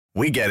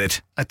We get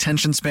it.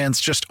 Attention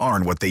spans just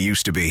aren't what they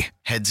used to be.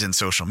 Heads in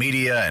social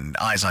media and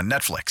eyes on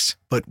Netflix.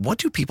 But what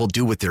do people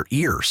do with their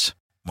ears?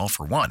 Well,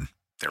 for one,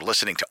 they're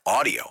listening to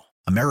audio.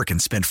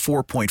 Americans spend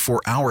 4.4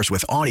 hours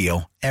with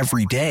audio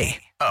every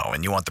day. Oh,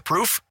 and you want the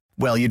proof?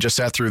 Well, you just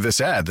sat through this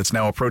ad that's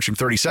now approaching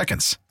 30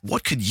 seconds.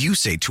 What could you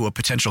say to a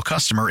potential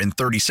customer in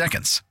 30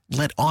 seconds?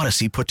 Let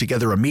Odyssey put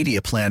together a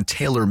media plan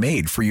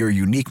tailor-made for your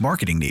unique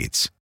marketing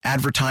needs.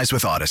 Advertise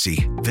with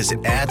Odyssey.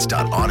 Visit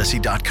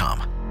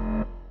ads.odyssey.com.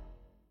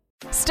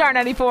 Star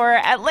 94,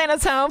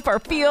 Atlanta's home for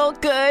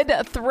feel-good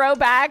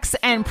throwbacks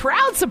and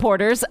proud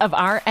supporters of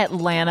our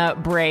Atlanta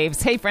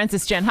Braves. Hey, friends,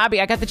 it's Jenn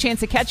Hobby. I got the chance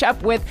to catch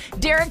up with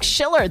Derek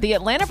Schiller, the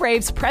Atlanta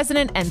Braves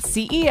president and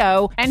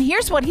CEO, and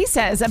here's what he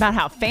says about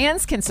how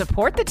fans can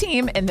support the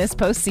team in this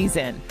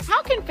postseason.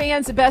 How can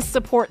fans best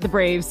support the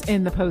Braves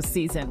in the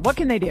postseason? What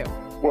can they do?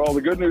 Well,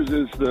 the good news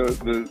is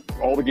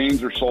all the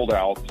games are sold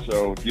out,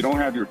 so if you don't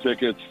have your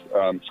tickets,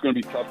 it's going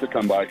to be tough to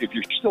come by. If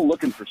you're still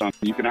looking for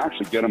something, you can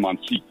actually get them on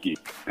SeatGeek,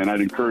 and I'd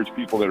encourage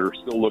people that are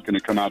still looking to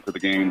come out to the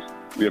games.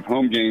 We have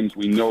home games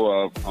we know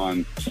of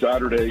on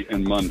Saturday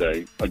and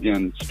Monday.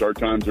 Again, start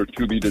times are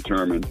to be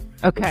determined.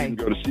 Okay. You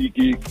can go to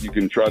SeatGeek. You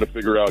can try to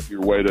figure out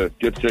your way to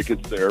get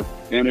tickets there.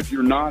 And if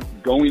you're not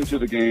going to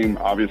the game,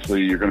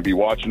 obviously you're going to be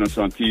watching us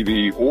on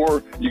TV,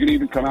 or you can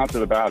even come out to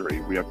the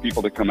Battery. We have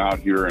people that come out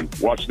here and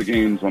watch the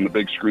games on the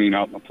big screen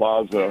out in the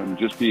plaza, and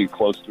just being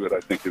close to it, I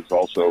think, is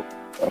also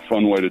a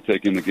fun way to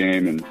take in the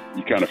game, and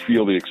you kind of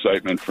feel the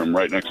excitement from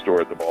right next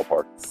door at the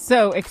ballpark.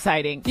 So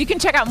exciting. You can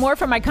check out more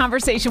from my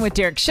conversation with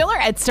Derek Schiller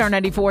at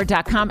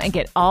star94.com and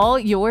get all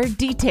your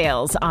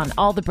details on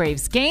all the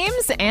Braves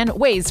games and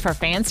ways for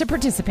fans to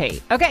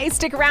participate. Okay,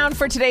 stick around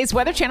for today's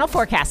Weather Channel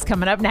forecast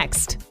coming up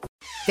next.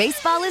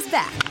 Baseball is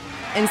back,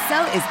 and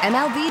so is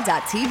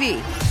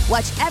MLB.tv.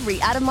 Watch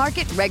every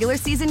out-of-market regular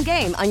season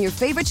game on your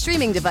favorite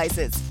streaming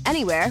devices,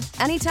 anywhere,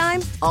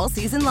 anytime, all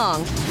season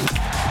long.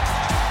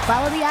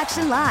 Follow the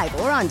action live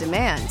or on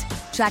demand.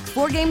 Track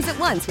 4 games at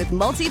once with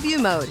multi-view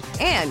mode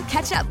and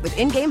catch up with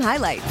in-game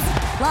highlights.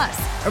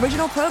 Plus,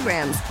 original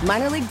programs,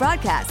 minor league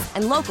broadcasts,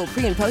 and local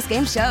pre- and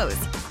post-game shows.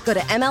 Go to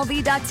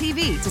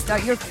MLB.tv to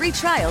start your free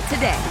trial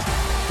today.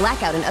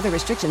 Blackout and other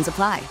restrictions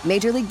apply.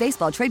 Major League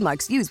Baseball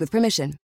trademarks used with permission.